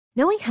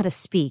Knowing how to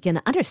speak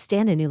and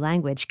understand a new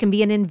language can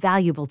be an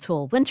invaluable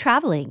tool when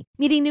traveling,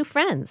 meeting new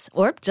friends,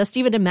 or just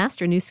even to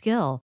master a new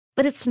skill.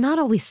 But it's not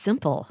always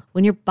simple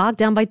when you're bogged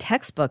down by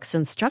textbooks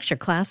and structured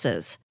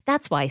classes.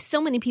 That's why so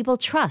many people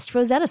trust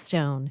Rosetta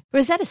Stone.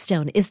 Rosetta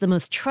Stone is the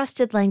most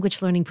trusted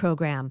language learning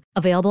program,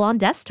 available on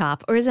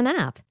desktop or as an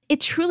app. It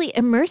truly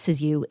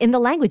immerses you in the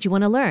language you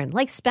want to learn,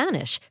 like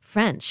Spanish,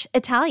 French,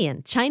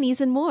 Italian,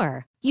 Chinese, and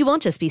more. You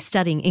won't just be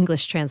studying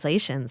English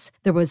translations.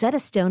 The Rosetta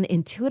Stone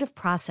intuitive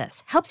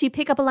process helps you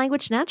pick up a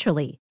language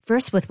naturally,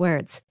 first with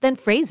words, then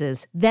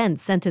phrases, then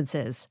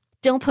sentences.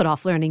 Don't put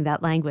off learning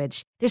that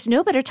language. There's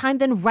no better time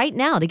than right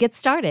now to get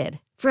started.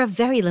 For a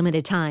very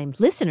limited time,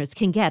 listeners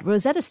can get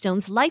Rosetta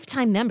Stone's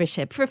lifetime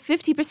membership for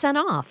 50%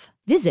 off.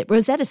 Visit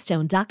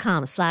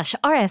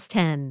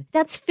rosettastone.com/rs10.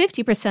 That's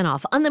 50%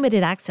 off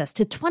unlimited access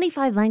to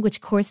 25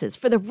 language courses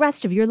for the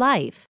rest of your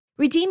life.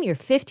 Redeem your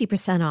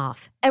 50%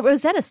 off at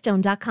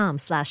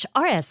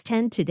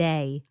rosettastone.com/rs10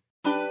 today.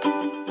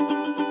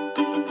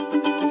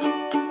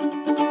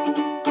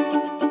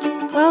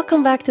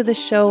 Welcome back to the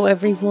show,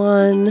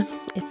 everyone.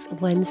 It's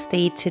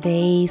Wednesday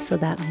today, so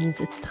that means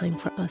it's time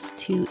for us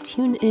to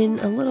tune in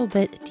a little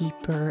bit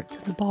deeper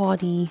to the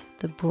body,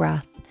 the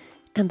breath,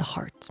 and the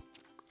heart.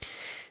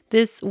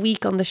 This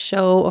week on the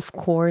show, of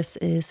course,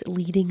 is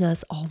leading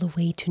us all the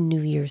way to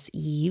New Year's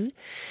Eve.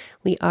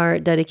 We are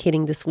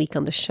dedicating this week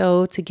on the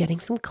show to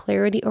getting some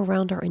clarity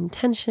around our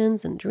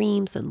intentions and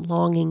dreams and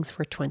longings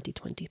for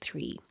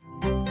 2023.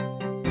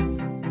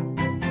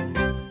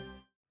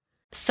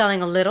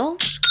 Selling a little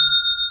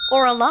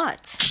or a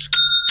lot?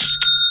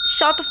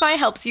 Shopify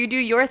helps you do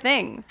your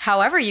thing,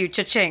 however you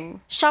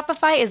cha-ching.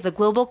 Shopify is the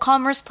global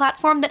commerce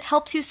platform that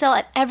helps you sell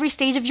at every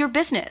stage of your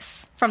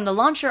business. From the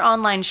launch your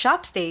online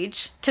shop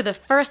stage, to the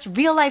first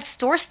real-life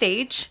store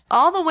stage,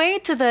 all the way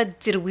to the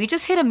did we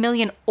just hit 1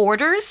 million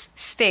orders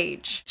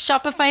stage.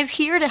 Shopify is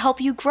here to help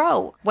you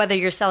grow. Whether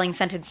you're selling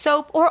scented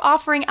soap or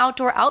offering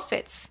outdoor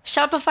outfits,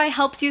 Shopify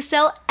helps you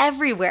sell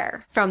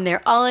everywhere. From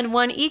their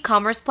all-in-one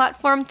e-commerce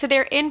platform to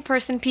their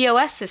in-person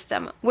POS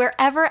system,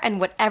 wherever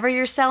and whatever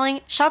you're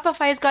selling,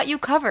 Shopify's got you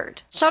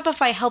covered.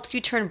 Shopify helps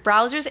you turn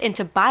browsers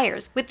into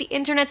buyers with the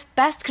internet's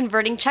best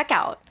converting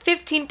checkout,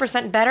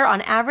 15% better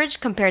on average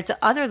compared to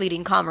other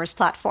leading commerce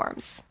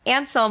platforms.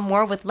 And sell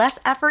more with less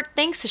effort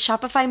thanks to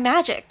Shopify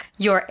Magic,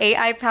 your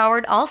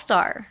AI-powered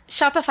all-star.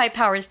 Shopify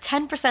powers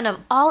 10% of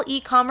all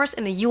e-commerce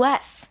in the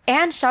US.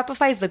 And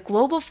Shopify is the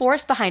global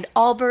force behind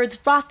Allbirds,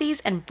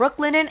 Rothy's, and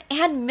Brooklinen,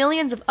 and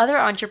millions of other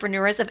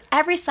entrepreneurs of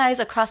every size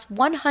across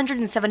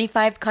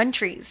 175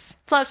 countries.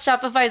 Plus,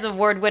 Shopify's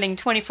award-winning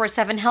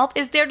 24/7 help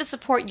is there to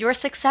support your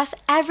success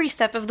every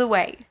step of the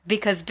way.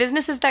 Because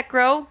businesses that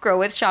grow, grow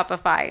with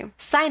Shopify.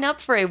 Sign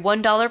up for a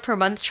 $1 per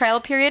month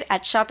trial period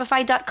at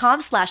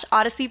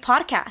shopify.com/Odyssey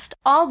Podcast,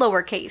 all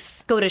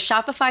lowercase. Go to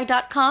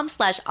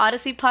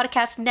shopify.com/Odyssey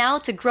Podcast now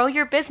to grow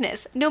your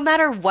business, no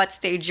matter what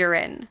stage you're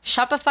in.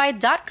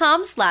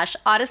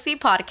 Shopify.com/Odyssey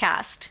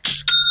Podcast.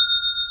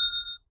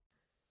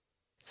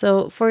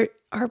 So for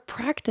our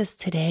practice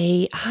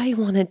today, I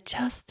wanted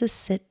just to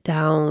sit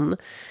down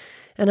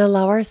and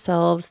allow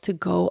ourselves to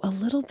go a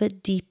little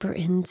bit deeper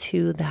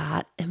into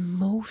that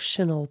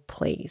emotional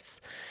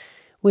place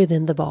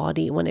within the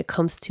body when it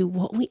comes to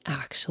what we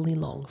actually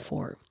long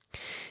for.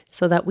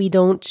 So that we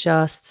don't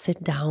just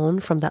sit down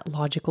from that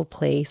logical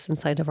place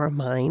inside of our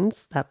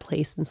minds, that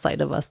place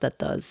inside of us that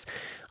does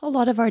a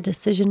lot of our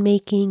decision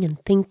making and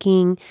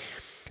thinking,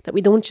 that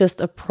we don't just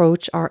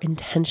approach our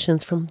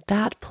intentions from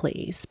that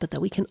place, but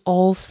that we can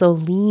also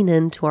lean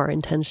into our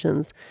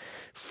intentions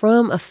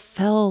from a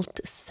felt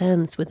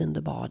sense within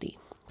the body,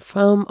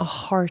 from a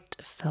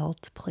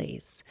heartfelt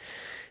place,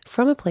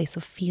 from a place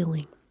of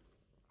feeling.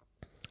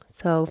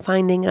 So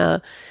finding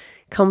a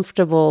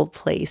comfortable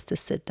place to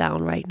sit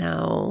down right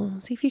now.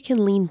 See if you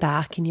can lean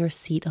back in your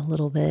seat a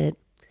little bit.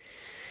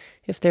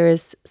 If there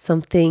is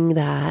something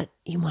that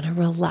you want to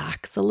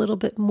relax a little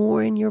bit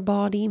more in your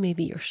body,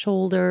 maybe your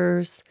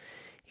shoulders,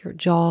 your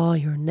jaw,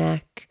 your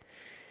neck,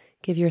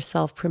 give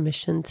yourself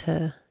permission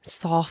to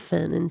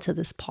soften into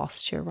this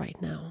posture right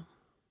now.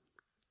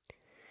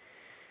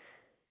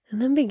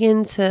 And then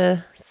begin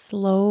to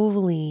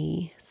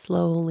slowly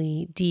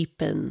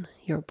deepen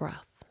your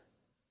breath.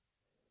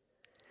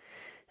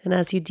 And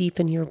as you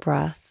deepen your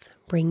breath,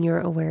 bring your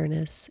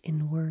awareness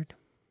inward.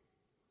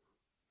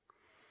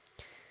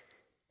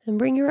 And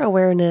bring your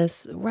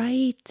awareness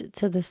right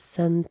to the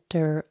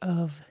center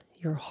of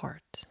your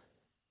heart.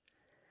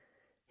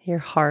 Your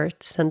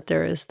heart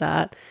center is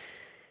that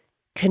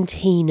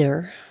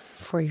container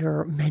for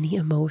your many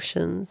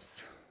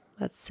emotions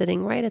that's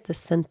sitting right at the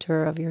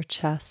center of your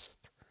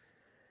chest.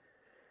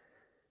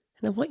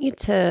 And I want you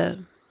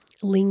to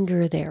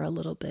linger there a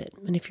little bit.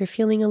 And if you're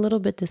feeling a little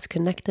bit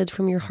disconnected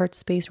from your heart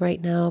space right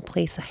now,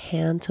 place a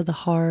hand to the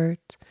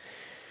heart.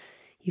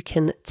 You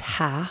can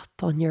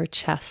tap on your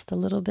chest a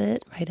little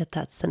bit, right at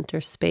that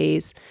center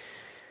space.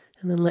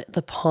 And then let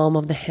the palm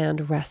of the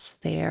hand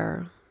rest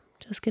there.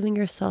 Just giving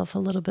yourself a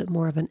little bit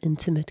more of an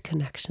intimate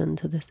connection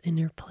to this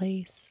inner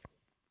place.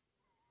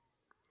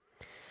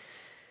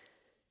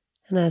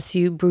 And as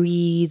you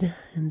breathe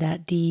in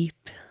that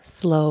deep,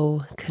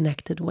 slow,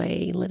 connected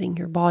way, letting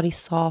your body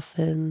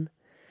soften,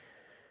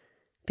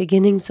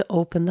 beginning to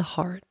open the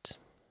heart,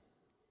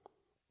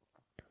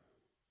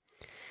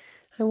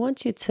 I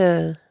want you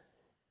to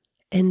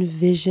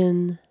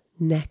envision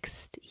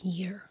next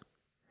year.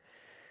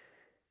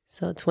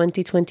 So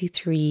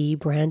 2023,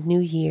 brand new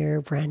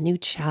year, brand new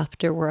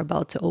chapter we're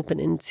about to open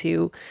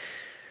into.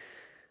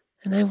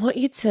 And I want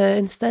you to,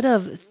 instead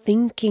of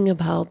thinking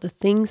about the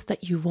things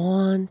that you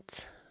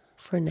want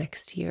for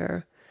next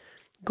year,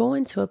 go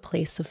into a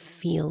place of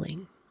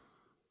feeling.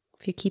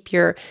 If you keep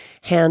your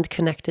hand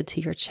connected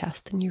to your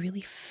chest and you really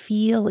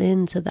feel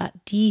into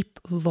that deep,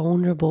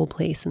 vulnerable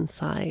place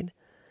inside,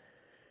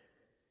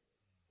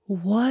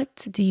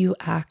 what do you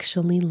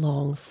actually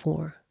long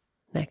for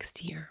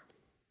next year?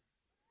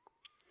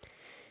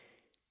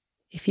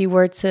 If you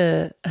were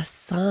to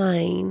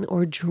assign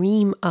or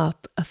dream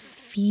up a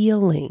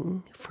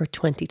feeling for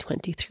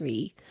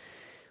 2023,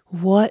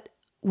 what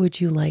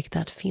would you like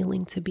that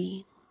feeling to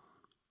be?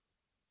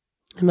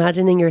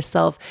 Imagining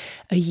yourself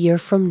a year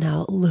from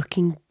now,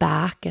 looking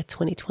back at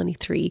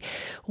 2023,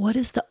 what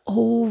is the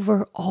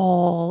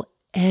overall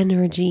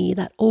energy,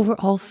 that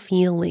overall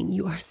feeling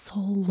you are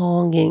so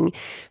longing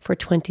for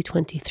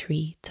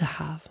 2023 to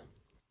have?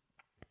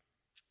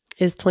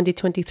 Is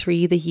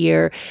 2023 the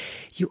year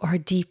you are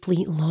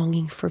deeply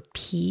longing for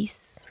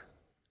peace,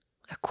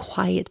 a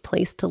quiet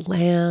place to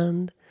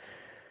land,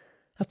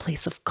 a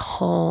place of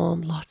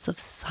calm, lots of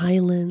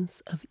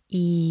silence, of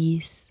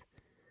ease?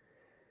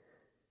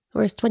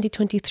 Or is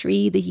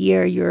 2023 the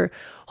year you're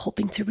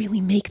hoping to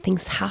really make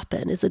things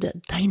happen? Is it a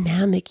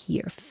dynamic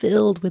year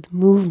filled with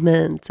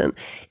movement and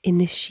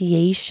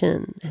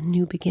initiation and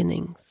new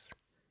beginnings?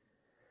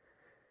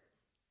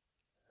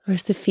 Or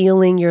is the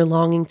feeling you're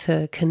longing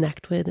to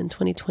connect with in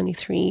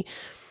 2023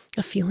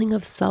 a feeling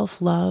of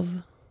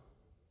self-love,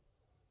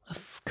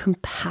 of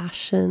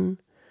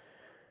compassion,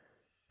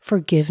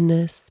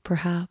 forgiveness,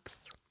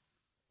 perhaps?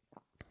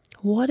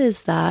 What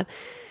is that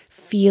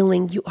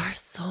feeling you are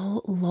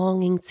so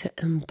longing to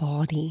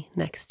embody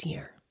next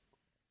year?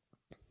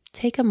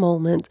 Take a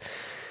moment.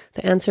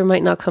 The answer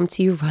might not come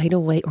to you right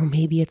away, or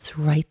maybe it's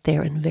right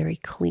there and very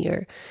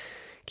clear.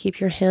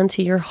 Keep your hand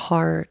to your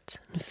heart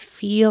and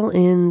feel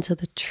into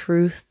the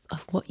truth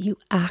of what you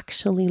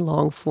actually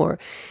long for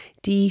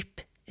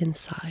deep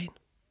inside.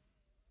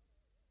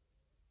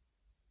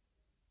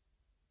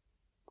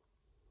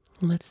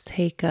 Let's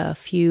take a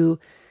few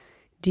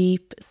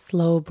deep,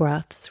 slow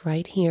breaths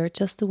right here,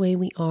 just the way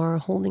we are,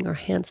 holding our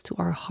hands to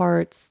our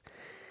hearts,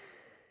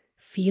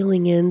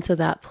 feeling into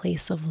that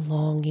place of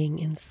longing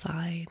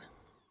inside.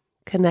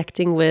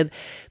 Connecting with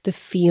the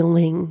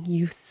feeling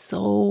you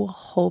so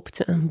hope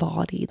to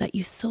embody, that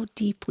you so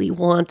deeply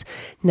want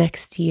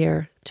next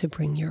year to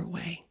bring your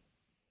way.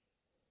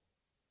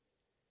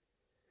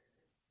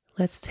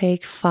 Let's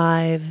take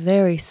 5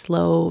 very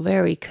slow,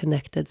 very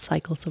connected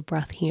cycles of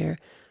breath here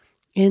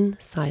in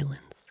silence.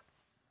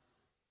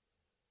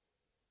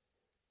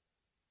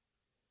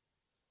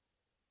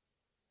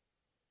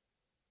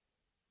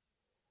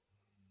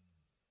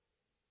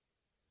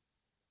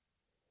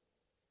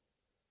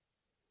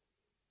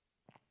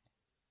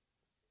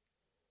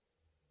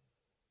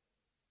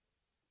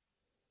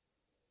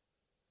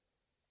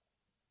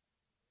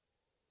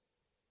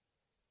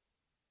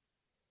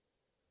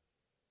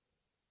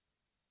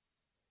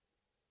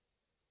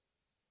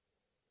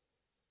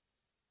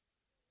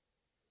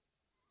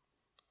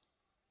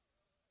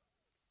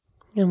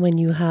 And when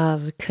you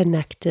have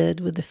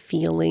connected with the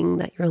feeling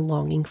that you're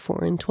longing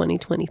for in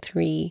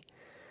 2023,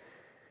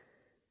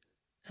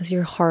 as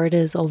your heart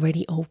is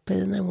already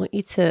open, I want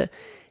you to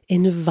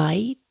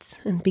invite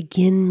and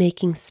begin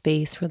making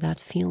space for that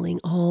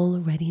feeling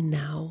already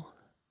now.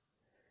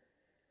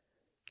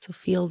 So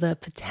feel the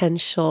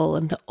potential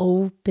and the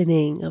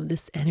opening of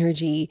this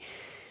energy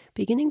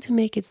beginning to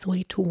make its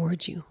way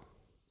towards you,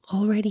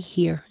 already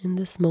here in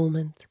this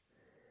moment.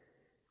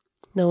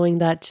 Knowing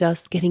that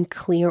just getting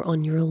clear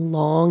on your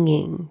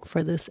longing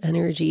for this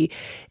energy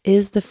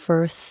is the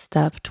first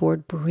step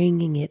toward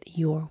bringing it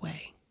your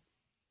way.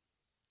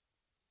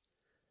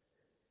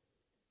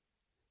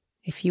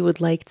 If you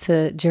would like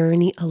to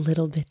journey a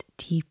little bit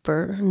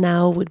deeper,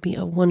 now would be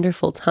a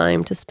wonderful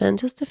time to spend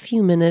just a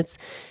few minutes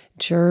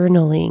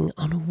journaling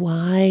on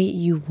why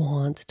you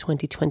want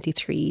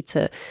 2023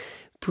 to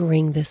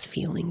bring this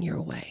feeling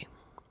your way.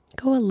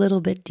 Go a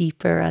little bit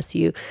deeper as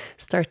you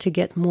start to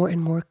get more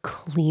and more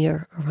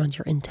clear around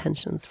your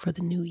intentions for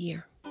the new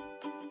year.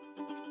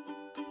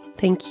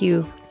 Thank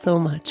you so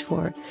much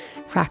for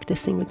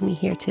practicing with me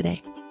here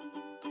today.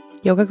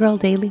 Yoga Girl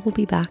Daily will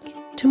be back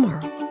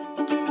tomorrow.